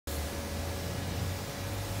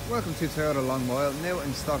Welcome to Toyota Long Mile. Now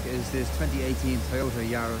in stock is this 2018 Toyota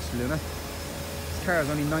Yaris Luna. This car is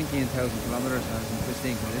only 19,000 kilometers and is in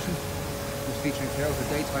pristine condition. It's featuring Toyota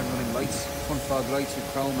daytime running lights, front fog lights with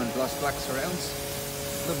chrome and gloss black surrounds,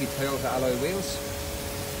 lovely Toyota alloy wheels,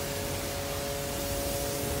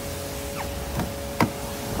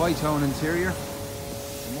 bi-tone interior,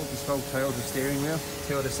 a multi-spoke Toyota steering wheel,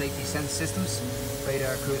 Toyota safety sense systems,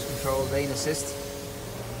 radar cruise control, lane assist,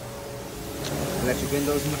 electric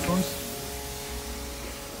windows in the front,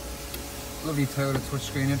 lovely Toyota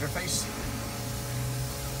touchscreen interface,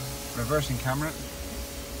 reversing camera,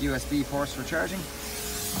 USB ports for charging,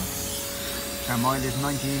 car mileage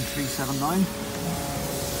 19,379.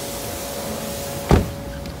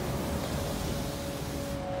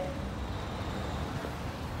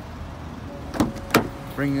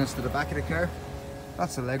 Bringing us to the back of the car,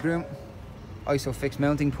 that's the legroom, ISOFIX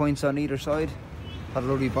mounting points on either side, had a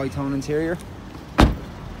lovely bi-tone interior.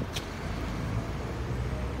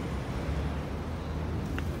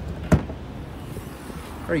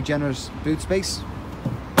 Very generous boot space.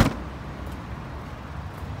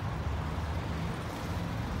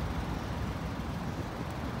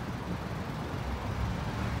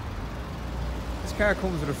 This car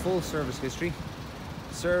comes with a full service history,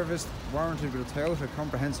 serviced, warranted with a Toyota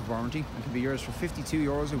comprehensive warranty, and can be yours for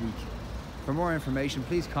 €52 a week. For more information,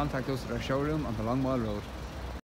 please contact us at our showroom on the Long Mile Road.